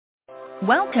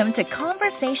Welcome to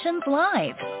Conversations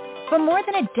Live. For more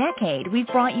than a decade, we've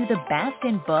brought you the best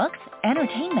in books,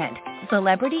 entertainment,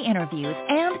 celebrity interviews,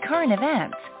 and current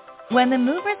events. When the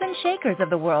movers and shakers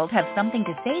of the world have something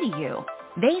to say to you,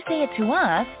 they say it to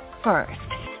us first.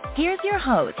 Here's your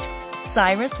host,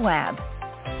 Cyrus Webb.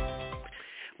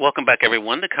 Welcome back,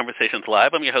 everyone, to Conversations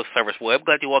Live. I'm your host, Cyrus Webb.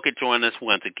 Glad you all could join us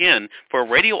once again. For a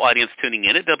radio audience tuning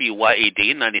in at WYAD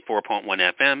 94.1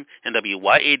 FM and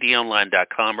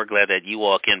WYADonline.com, we're glad that you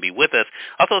all can be with us.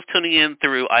 Also, tuning in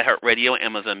through iHeartRadio,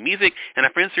 Amazon Music, and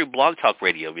our friends through Blog Talk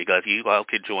Radio. We're glad you all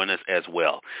could join us as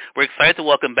well. We're excited to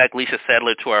welcome back Lissha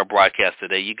Sadler to our broadcast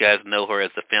today. You guys know her as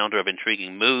the founder of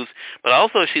Intriguing Moves, but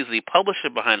also she's the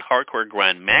publisher behind Hardcore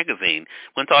Grind magazine.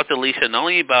 We're going to talk to Lissha not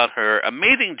only about her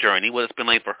amazing journey, what it's been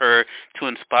like for her to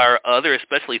inspire other,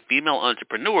 especially female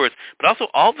entrepreneurs, but also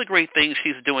all the great things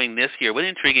she's doing this year with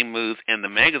Intriguing Moves and the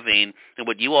magazine and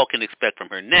what you all can expect from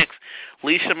her next.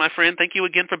 Lissha, my friend, thank you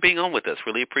again for being on with us.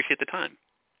 Really appreciate the time.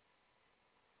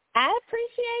 I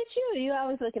appreciate you. You're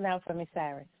always looking out for me,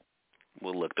 Cyrus.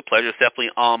 Well, look, the pleasure is definitely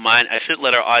all mine. I should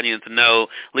let our audience know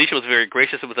Lissha was very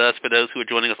gracious with us. For those who are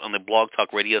joining us on the Blog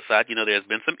Talk Radio side, you know there's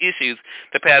been some issues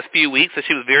the past few weeks, so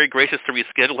she was very gracious to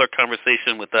reschedule her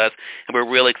conversation with us, and we're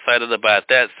real excited about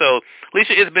that. So,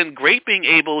 Lissha, it's been great being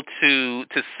able to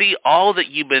see all that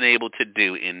you've been able to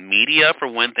do in media, for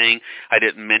one thing. I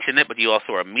didn't mention it, but you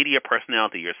also are a media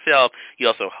personality yourself. You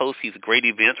also host these great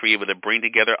events where you're able to bring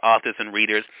together authors and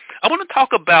readers. I want to talk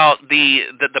about the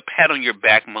pat on your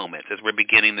back moments as we're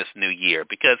beginning this new year,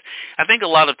 because I think a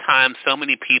lot of times so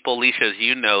many people, Lissha, as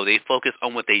you know, they focus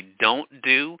on what they don't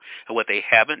do and what they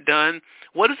haven't done.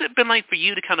 What has it been like for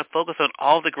you to kind of focus on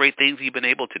all the great things you've been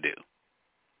able to do?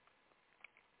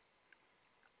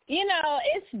 You know,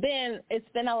 it's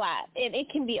been a lot, and it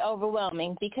can be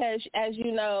overwhelming because, as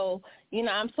you know,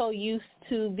 I'm so used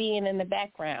to being in the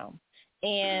background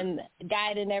and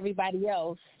guiding everybody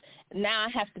else. Now I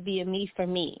have to be a me for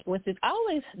me, which is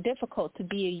always difficult to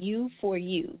be a you for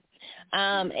you.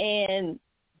 And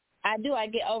I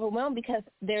get overwhelmed because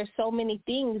there's so many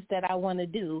things that I want to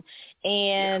do.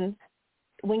 And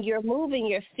when you're moving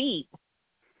your feet,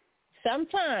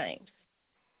 sometimes,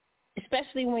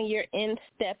 especially when you're in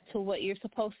step to what you're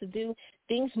supposed to do,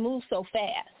 things move so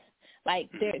fast. Like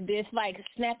there's like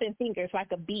snapping fingers,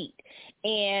 like a beat.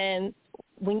 And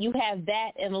when you have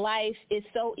that in life, it's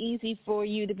so easy for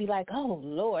you to be like, oh,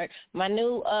 Lord, my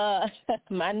new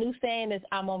saying is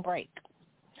I'm on break.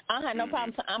 I don't have no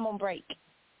problem, so I'm on break.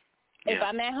 Yeah. If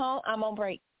I'm at home, I'm on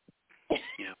break.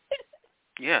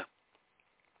 Yeah.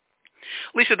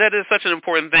 Lissha, that is such an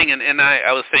important thing, and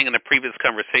I was saying in a previous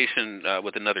conversation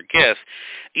with another guest,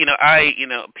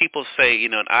 people say,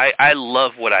 I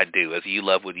love what I do, as you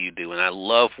love what you do, and I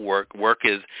love work. Work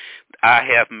is, I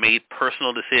have made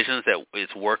personal decisions that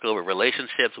it's work over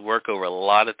relationships, work over a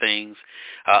lot of things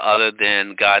other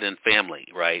than God and family,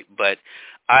 right? But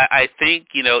I think,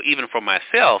 even for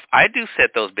myself, I do set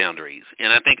those boundaries,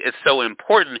 and I think it's so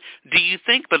important. Do you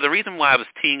think, but the reason why I was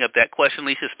teeing up that question,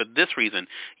 Lissha, is for this reason.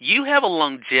 You have a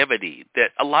longevity that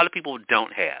a lot of people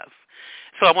don't have.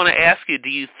 So I want to ask you, do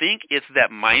you think it's that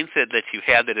mindset that you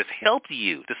have that has helped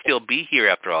you to still be here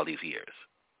after all these years?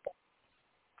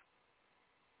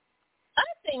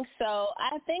 I think so.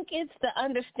 I think it's the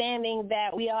understanding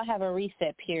that we all have a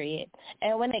reset period.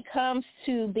 And when it comes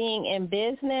to being in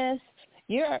business,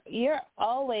 you're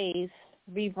always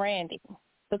rebranding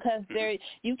because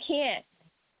you can't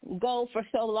go for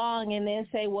so long and then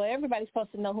say, well, everybody's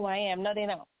supposed to know who I am. No, they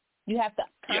don't. You have to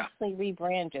constantly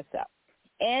rebrand yourself.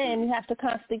 And you have to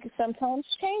constantly sometimes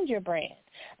change your brand.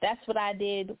 That's what I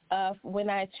did when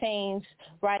I changed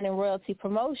Writing Royalty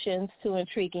Promotions to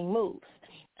Intriguing Moves.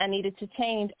 I needed to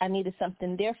change. I needed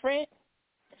something different.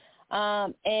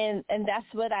 And that's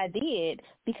what I did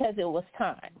because it was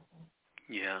time.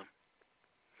 Yeah.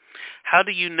 How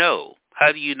do you know?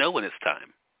 How do you know when it's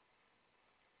time?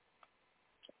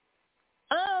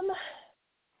 I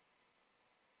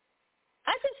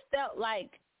just felt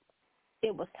like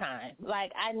it was time.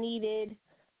 Like I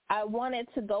wanted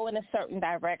to go in a certain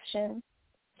direction,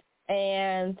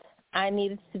 and I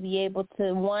needed to be able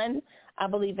to, one, I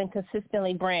believe in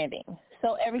consistently branding.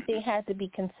 So everything had to be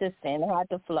consistent. It had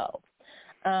to flow.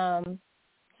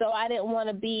 So I didn't want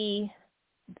to be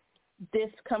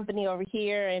this company over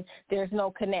here and there's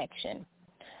no connection.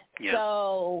 Yeah.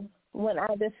 So when I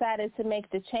decided to make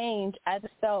the change, I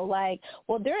just felt like,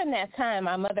 well, during that time,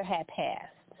 my mother had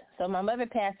passed. So my mother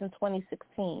passed in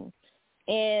 2016.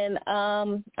 And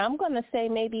I'm going to say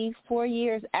maybe 4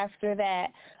 years after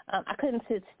that, I couldn't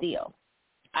sit still.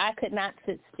 I could not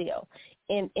sit still.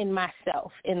 in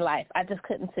myself in life. I just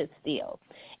couldn't sit still.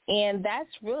 And that's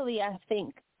really, I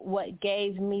think, what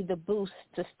gave me the boost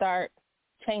to start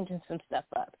changing some stuff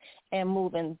up and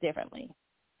moving differently.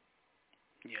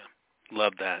 Yeah.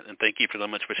 Love that, and thank you so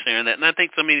much for sharing that. And I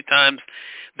think so many times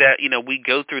that, we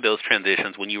go through those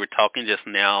transitions. When you were talking just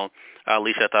now,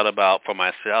 Lissha, I thought about for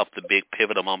myself the big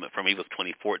pivotal moment for me was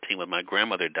 2014 when my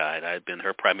grandmother died. I had been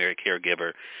her primary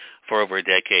caregiver for over a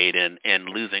decade, and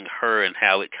losing her and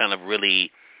how it kind of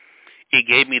really, it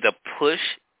gave me the push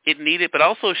it needed, but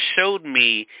also showed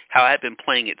me how I had been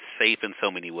playing it safe in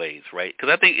so many ways, right?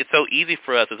 Because I think it's so easy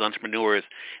for us as entrepreneurs,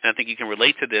 and I think you can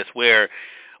relate to this, where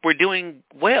we're doing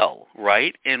well,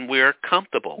 right? And we're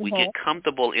comfortable. Mm-hmm. We get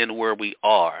comfortable in where we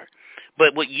are.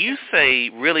 But what you say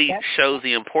really shows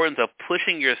the importance of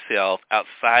pushing yourself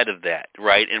outside of that,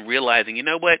 right? And realizing, you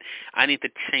know what, I need to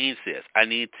change this. I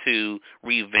need to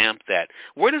revamp that.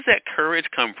 Where does that courage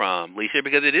come from, Lissha?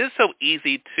 Because it is so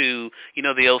easy to,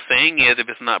 the old saying is, if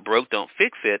it's not broke, don't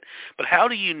fix it. But how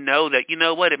do you know that, you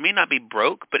know what, it may not be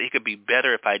broke, but it could be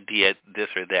better if I did this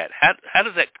or that? How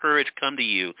does that courage come to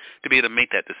you to be able to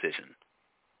make that decision?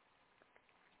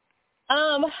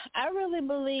 I really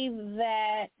believe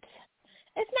that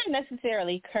it's not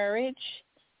necessarily courage.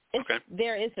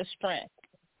 There is a strength,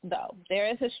 though. There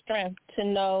is a strength to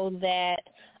know that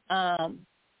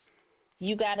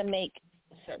you got to make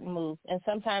certain moves. And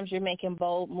sometimes you're making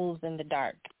bold moves in the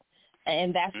dark.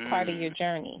 And that's part of your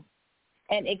journey.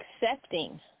 And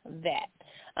accepting that.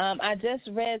 I just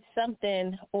read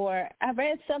something, and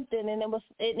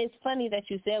it's funny that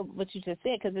you said what you just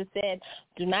said, because it said,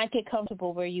 do not get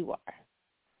comfortable where you are.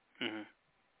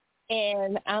 Mm-hmm.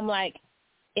 And I'm like,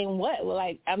 in what? Well,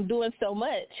 like, I'm doing so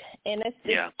much. And it's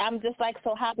just, I'm just like,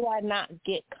 so how do I not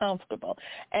get comfortable?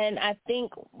 And I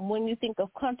think when you think of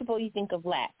comfortable, you think of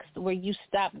lax, where you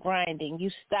stop grinding,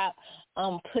 you stop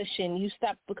pushing, you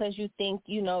stop because you think,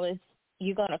 you're going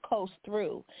to coast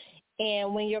through.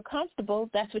 And when you're comfortable,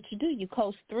 that's what you do. You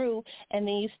coast through, and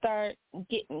then you start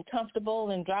getting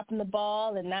comfortable and dropping the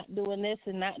ball and not doing this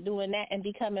and not doing that and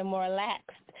becoming more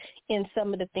laxed in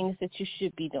some of the things that you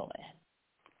should be doing.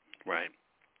 Right.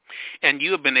 And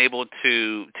you have been able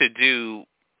to do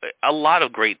a lot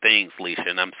of great things, Lissha,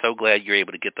 and I'm so glad you're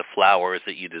able to get the flowers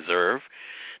that you deserve.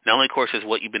 Not only, of course, is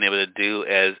what you've been able to do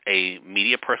as a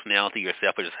media personality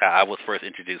yourself, which is how I was first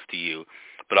introduced to you,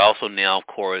 but also now, of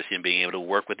course, in being able to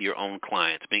work with your own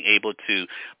clients, being able to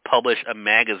publish a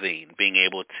magazine, being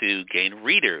able to gain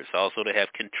readers, also to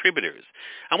have contributors.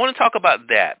 I want to talk about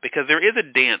that because there is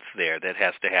a dance there that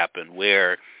has to happen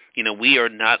where we are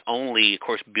not only, of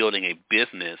course, building a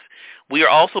business, we are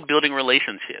also building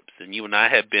relationships. And you and I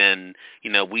have been,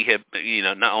 we have,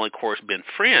 not only, of course, been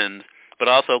friends, but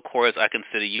also, of course, I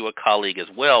consider you a colleague as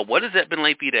well. What has that been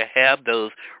like for you to have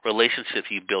those relationships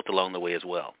you've built along the way as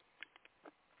well?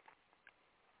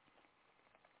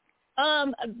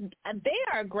 They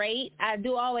are great. I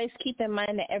do always keep in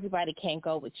mind that everybody can't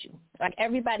go with you. Like,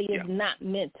 everybody is not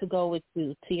meant to go with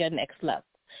you to your next level.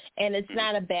 And it's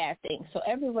not a bad thing. So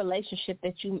every relationship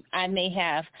that I may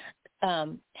have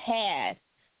had,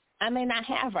 I may not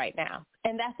have right now.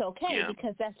 And that's okay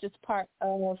because that's just part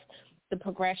of the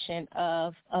progression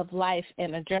of life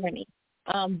and a journey.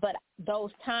 But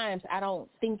those times, I don't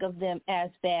think of them as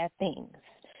bad things.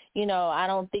 I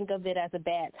don't think of it as a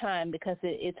bad time because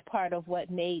it's part of what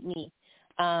made me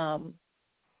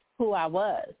who I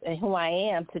was and who I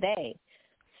am today.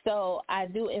 So I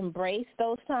do embrace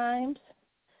those times.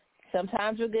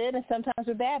 Sometimes we're good and sometimes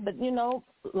we're bad, but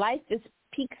life is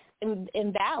peaks and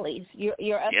valleys.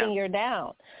 You're up and you're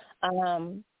down.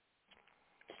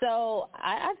 So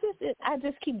I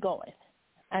just keep going.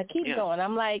 I keep going.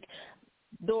 I'm like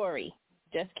Dory,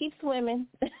 just keep swimming.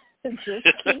 Just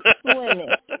keep swimming.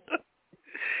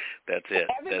 That's it.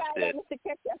 Everybody that wants to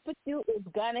catch up with you is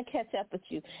gonna catch up with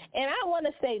you. And I want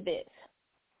to say this: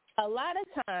 a lot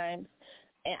of times,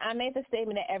 and I made the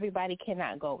statement that everybody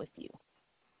cannot go with you.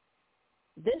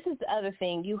 This is the other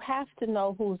thing. You have to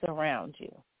know who's around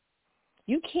you.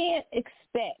 You can't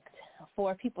expect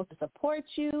for people to support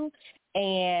you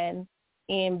and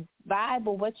vibe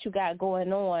with what you got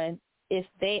going on if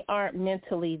they aren't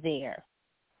mentally there.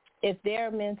 If their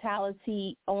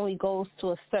mentality only goes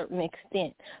to a certain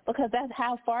extent, because that's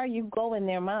how far you go in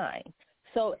their mind.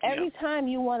 So every time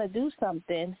you want to do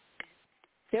something,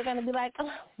 they're going to be like,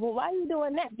 oh, well, why are you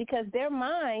doing that? Because their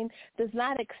mind does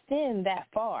not extend that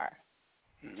far.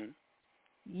 Mm-hmm.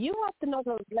 You have to know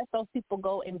to let those people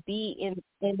go and be in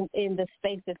the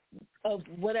space of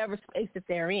whatever space that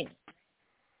they're in,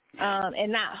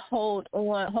 and not hold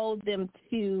them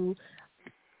to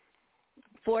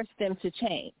force them to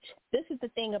change. This is the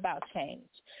thing about change.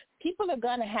 people are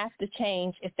going to have to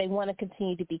change if they want to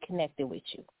continue to be connected with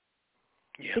you.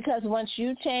 Yeah. Because once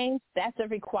you change, that's a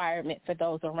requirement for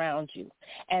those around you.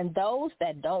 And those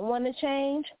that don't want to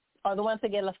change are the ones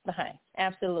that get left behind.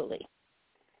 Absolutely.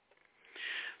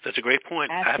 Such a great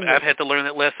point. I've had to learn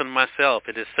that lesson myself.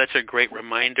 It is such a great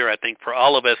reminder, I think, for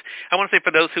all of us. I want to say for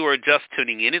those who are just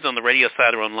tuning in, it's on the radio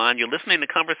side or online. You're listening to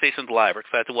Conversations Live. We're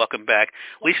excited to welcome back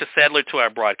Lissha Sadler to our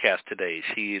broadcast today.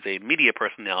 She's a media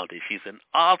personality. She's an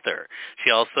author. She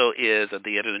also is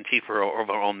the editor-in-chief of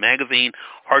her own magazine,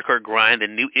 Hardcore Grind. The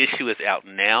new issue is out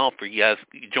now. For you guys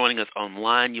joining us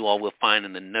online, you all will find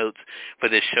in the notes for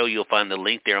this show, you'll find the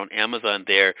link there on Amazon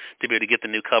there to be able to get the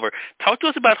new cover. Talk to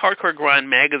us about Hardcore Grind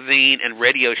magazine and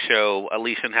radio show,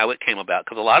 Lissha, and how it came about,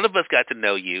 because a lot of us got to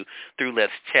know you through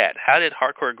Let's Chat. How did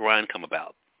Hardcore Grind come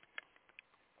about?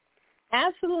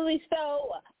 Absolutely.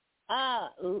 So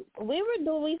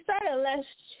we started Let's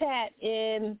Chat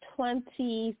in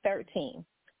 2013.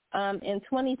 In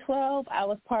 2012, I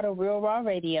was part of Real Raw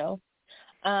Radio,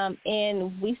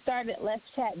 and we started Let's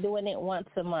Chat doing it once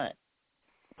a month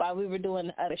while we were doing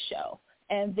the other show.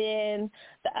 And then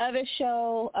the other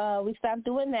show, we stopped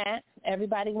doing that.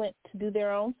 Everybody went to do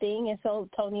their own thing. And so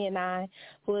Tony and I,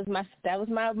 that was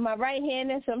my right hand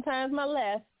and sometimes my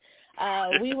left,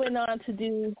 we went on to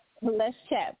do Let's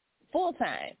Chat full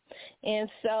time. And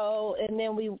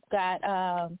then we got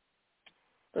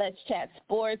Let's Chat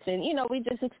Sports, and, we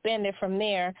just expanded from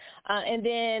there. And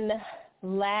then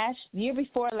year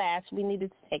before last, we needed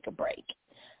to take a break.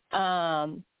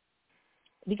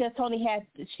 Because Tony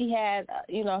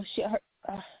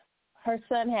her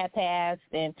son had passed,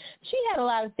 and she had a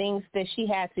lot of things that she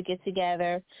had to get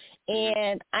together,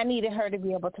 and I needed her to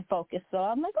be able to focus. So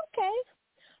I'm like, okay.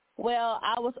 Well,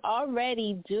 I was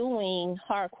already doing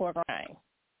Hardcore Grind.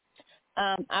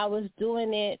 I was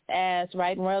doing it as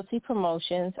Right and Royalty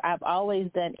Promotions. I've always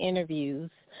done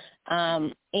interviews,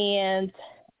 and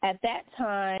at that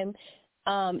time,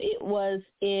 it was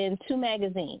in two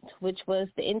magazines, which was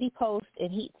the Indie Post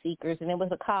and Heat Seekers, and it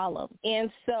was a column.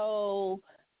 And so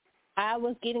I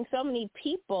was getting so many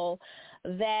people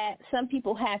that some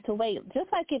people had to wait.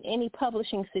 Just like in any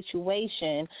publishing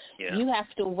situation, you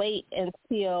have to wait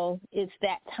until it's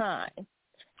that time.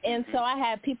 And so I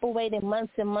had people waiting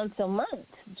months and months and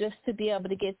months just to be able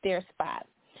to get their spot.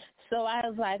 So I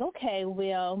was like, okay,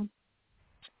 well,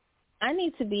 I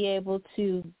need to be able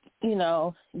to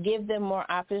give them more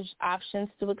options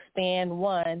to expand,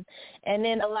 one, and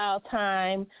then allow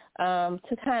time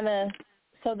to kind of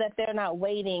so that they're not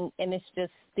waiting and it's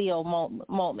just still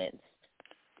moments.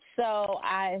 So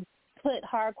I put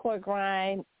Hardcore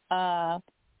Grind on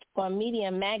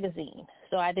Medium Magazine.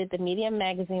 So I did the Medium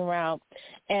Magazine route,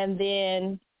 and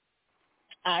then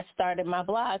I started my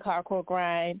blog,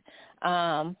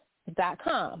 hardcoregrind.com,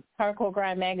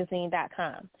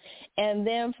 hardcoregrindmagazine.com. And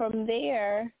then from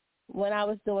there, when I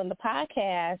was doing the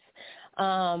podcast,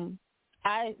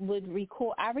 I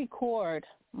record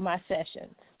my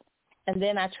sessions, and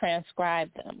then I transcribe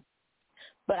them.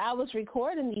 But I was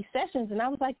recording these sessions, and I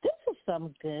was like, this is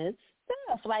some good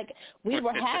stuff. Like, we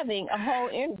were having a whole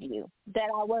interview that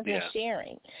I wasn't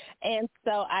sharing. And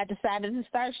so I decided to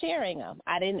start sharing them.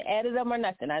 I didn't edit them or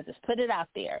nothing. I just put it out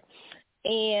there.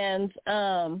 And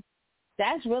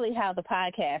that's really how the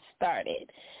podcast started.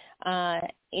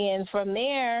 And from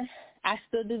there, I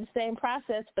still do the same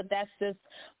process, but that's just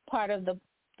part of the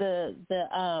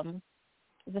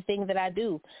thing that I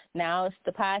do. Now it's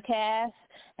the podcast,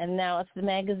 and now it's the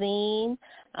magazine.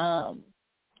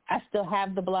 I still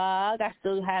have the blog. I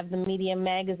still have the Medium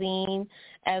magazine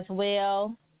as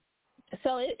well.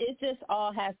 So it just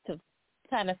all has to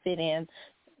kind of fit in,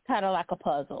 kind of like a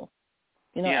puzzle.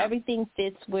 Everything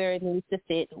fits where it needs to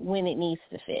fit when it needs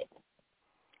to fit.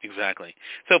 Exactly.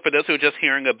 So for those who are just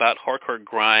hearing about Hardcore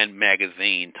Grind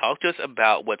magazine, talk to us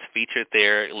about what's featured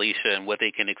there, Lissha, and what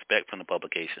they can expect from the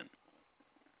publication.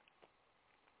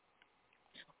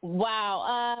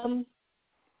 Wow.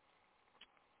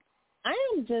 I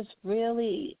am just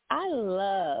I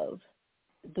love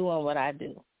doing what I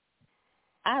do.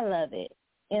 I love it.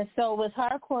 And so with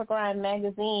Hardcore Grind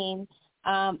magazine,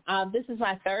 this is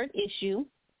my third issue.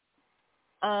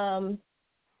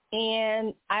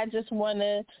 And I just want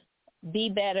to be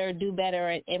better, do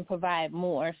better, and provide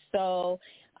more. So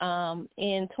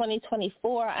in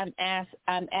 2024, I'm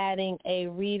adding a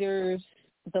Reader's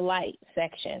Delight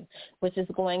section, which is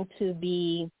going to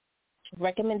be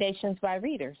recommendations by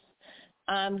readers.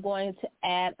 I'm going to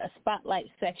add a spotlight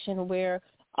section where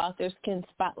authors can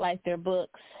spotlight their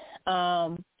books,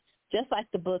 just like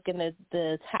the book and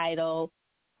the title,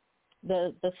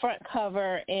 the front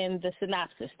cover and the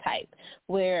synopsis type,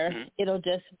 where it'll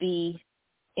just be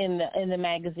in the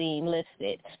magazine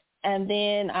listed. And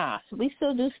then we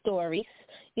still do stories.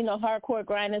 You know, Hardcore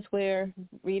Grind is where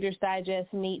Reader's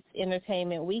Digest meets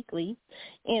Entertainment Weekly.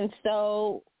 And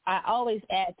so I always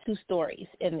add 2 stories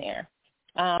in there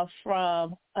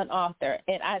from an author.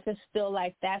 And I just feel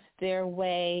like that's their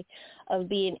way of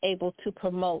being able to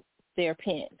promote their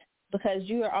pen, because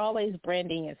you are always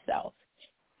branding yourself.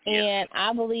 Yes. And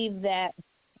I believe that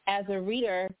as a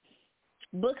reader,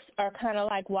 books are kind of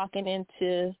like walking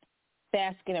into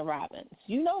Baskin & Robbins.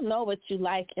 You don't know what you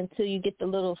like until you get the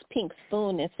little pink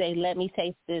spoon and say, let me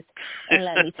taste this and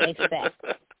let me taste that.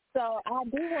 So I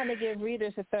do want to give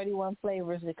readers a 31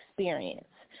 Flavors experience.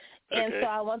 And so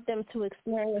I want them to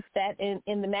experience that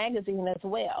in the magazine as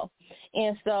well.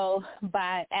 And so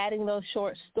by adding those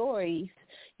short stories,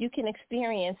 you can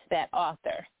experience that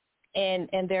author and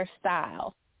their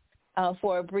style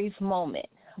for a brief moment.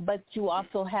 But you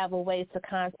also have a way to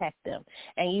contact them.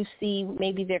 And you see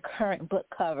maybe their current book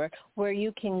cover where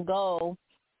you can go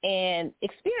and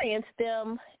experience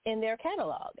them in their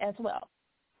catalog as well.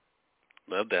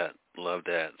 Love that.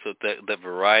 So the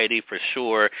variety for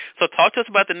sure. So talk to us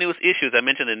about the newest issues. I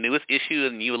mentioned the newest issue,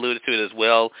 and you alluded to it as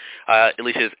well.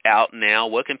 Lissha is out now.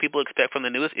 What can people expect from the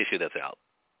newest issue that's out?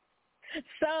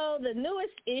 So the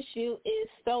newest issue is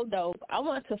so dope. I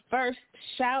want to first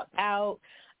shout out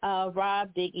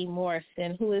Rob Diggy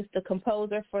Morrison, who is the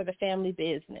composer for The Family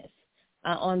Business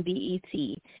on BET.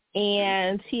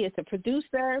 And he is a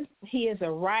producer. He is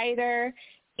a writer.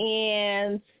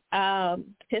 And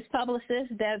his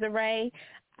publicist, Desiree,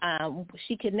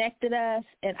 she connected us,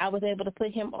 and I was able to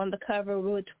put him on the cover,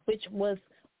 which was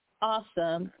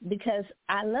awesome, because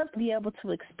I love to be able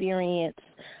to experience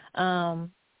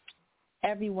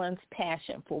everyone's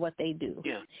passion for what they do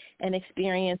and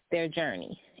experience their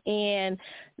journey. And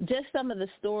just some of the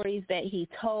stories that he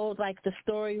told, like the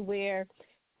story where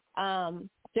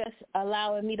just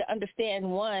allowing me to understand,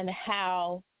 one,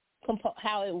 how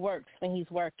it works when he's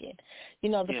working. You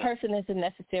know, the person isn't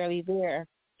necessarily there.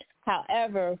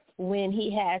 However, when he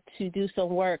had to do some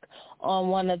work on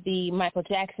one of the Michael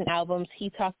Jackson albums, he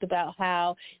talked about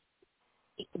how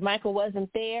Michael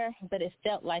wasn't there, but it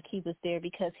felt like he was there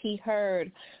because he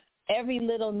heard every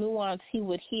little nuance he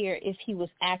would hear if he was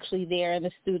actually there in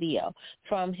the studio,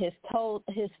 from his foot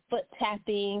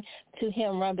tapping to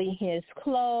him rubbing his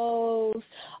clothes,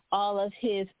 all of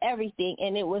his everything,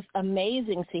 and it was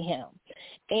amazing to him.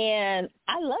 And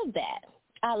I love that.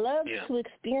 I love to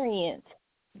experience,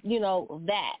 you know,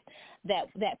 that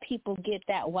people get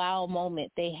that wow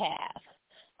moment they have.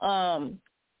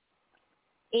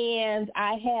 And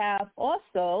I have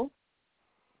also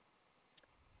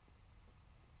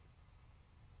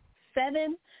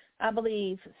 7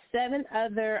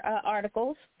 other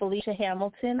articles. Felicia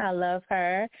Hamilton, I love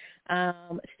her.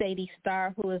 Sadie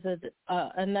Starr, who is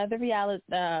another reality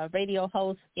radio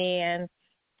host, and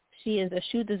she is a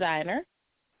shoe designer.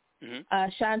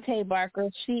 Shantae Barker,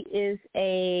 she is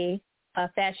a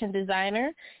fashion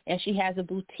designer, and she has a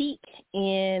boutique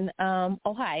in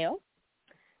Ohio.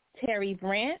 Terry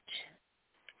Branch,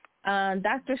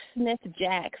 Dr. Smith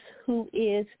Jacks, who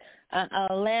is a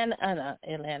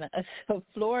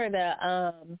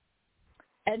Florida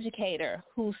educator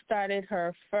who started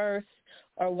her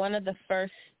one of the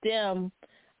first STEM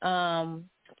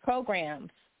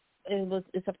programs.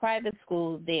 It's a private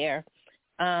school there.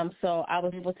 So I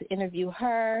was able to interview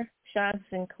her, Sean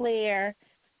Sinclair.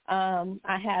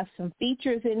 I have some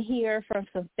features in here from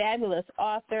some fabulous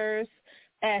authors.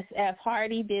 S.F.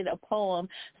 Hardy did a poem.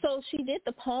 So she did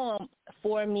the poem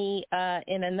for me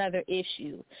in another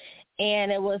issue,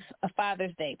 and it was a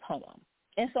Father's Day poem.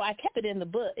 And so I kept it in the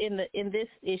book in this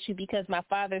issue because my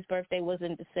father's birthday was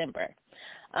in December.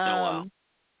 Wow.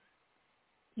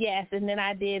 Yes, and then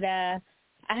I did I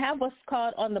have what's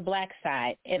called On the Black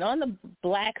Side, and on the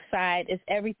black side is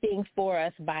everything for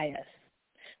us by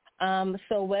us.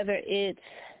 So whether it's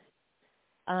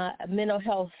mental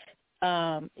health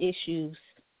issues,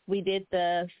 we did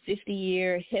the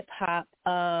 50-year hip-hop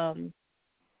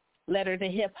Letter to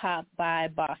Hip-Hop by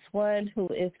Boss One, who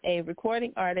is a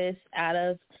recording artist out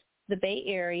of the Bay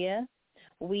Area.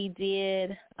 We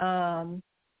did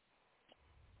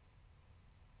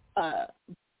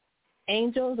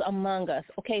Angels Among Us.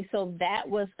 Okay, so that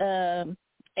was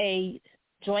a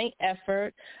joint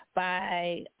effort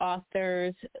by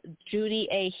authors Judy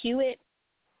A. Hewitt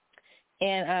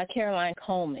and Caroline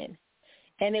Coleman.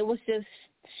 And it was just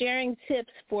sharing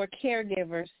tips for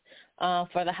caregivers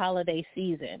for the holiday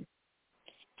season.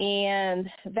 And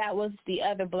that was the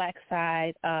other black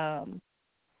side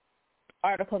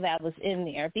article that was in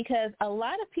there, because a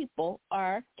lot of people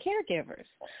are caregivers.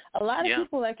 A lot of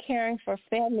people are caring for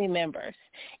family members.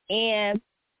 And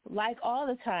like all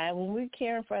the time, when we're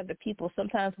caring for other people,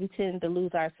 sometimes we tend to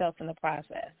lose ourselves in the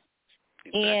process.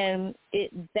 Exactly. And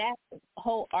that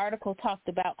whole article talked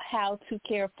about how to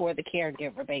care for the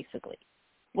caregiver, basically.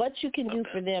 What you can do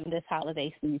for them this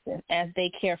holiday season as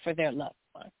they care for their loved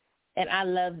one. And I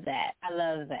love that. I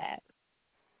love that.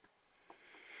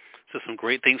 So some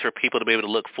great things for people to be able to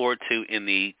look forward to in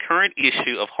the current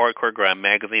issue of Hardcore Grind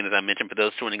magazine. As I mentioned, for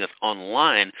those joining us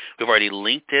online, we've already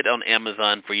linked it on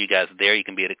Amazon for you guys there. You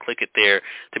can be able to click it there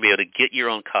to be able to get your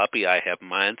own copy. I have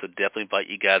mine, so definitely invite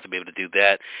you guys to be able to do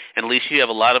that. And Lissha, you have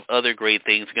a lot of other great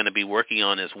things you're going to be working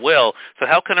on as well. So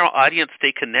how can our audience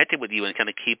stay connected with you and kind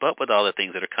of keep up with all the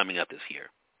things that are coming up this year?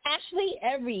 Actually,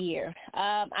 every year.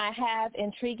 I have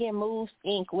Intriguing Moves,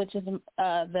 Inc., which is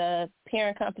the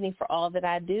parent company for all that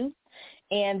I do,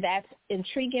 and that's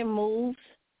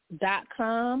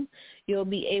intriguingmoves.com. You'll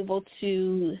be able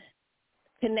to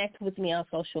connect with me on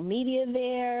social media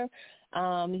there.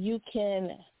 You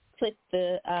can click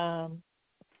the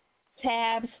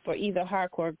tabs for either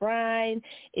Hardcore Grind,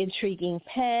 Intriguing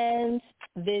Pens,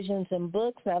 Visions and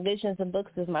Books. Now, Visions and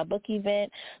Books is my book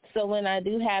event. So when I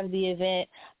do have the event,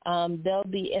 they'll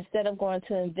be, instead of going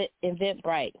to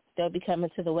Eventbrite, they'll be coming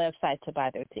to the website to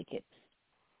buy their tickets.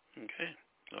 Okay.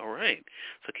 All right.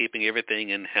 So keeping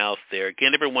everything in-house there.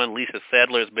 Again, everyone, Lissha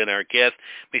Sadler has been our guest.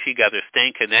 Make sure you guys are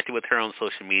staying connected with her on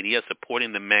social media,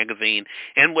 supporting the magazine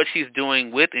and what she's doing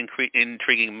with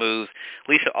Intriguing Moves.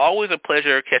 Lissha, always a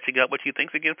pleasure catching up with you.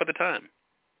 Thanks again for the time.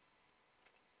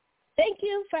 Thank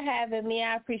you for having me.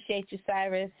 I appreciate you,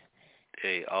 Cyrus.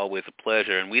 Hey, always a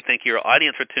pleasure. And we thank your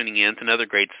audience for tuning in to another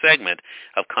great segment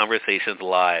of Conversations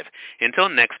Live. Until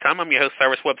next time, I'm your host,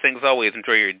 Cyrus Webb, saying as always,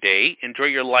 enjoy your day, enjoy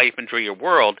your life, enjoy your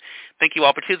world. Thank you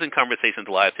all for choosing Conversations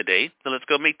Live today. So let's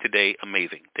go make today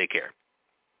amazing. Take care.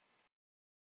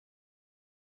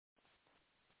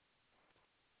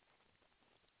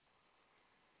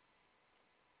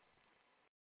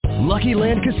 Lucky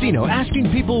Land Casino,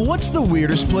 asking people, what's the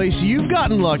weirdest place you've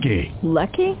gotten lucky?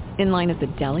 Lucky? In line at the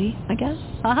deli, I guess?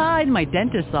 Aha, in my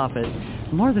dentist's office.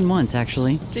 More than once,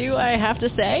 actually. Do I have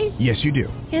to say? Yes, you do.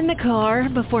 In the car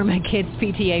before my kids'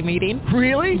 PTA meeting.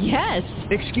 Really? Yes.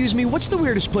 Excuse me, what's the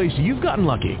weirdest place you've gotten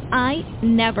lucky? I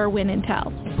never win and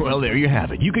tell. Well, there you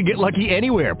have it. You can get lucky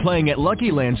anywhere, playing at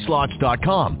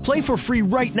LuckyLandSlots.com. Play for free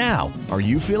right now. Are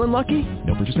you feeling lucky?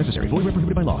 No purchase necessary. Void where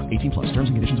prohibited by law. 18+. Terms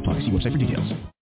and conditions apply. See website for details.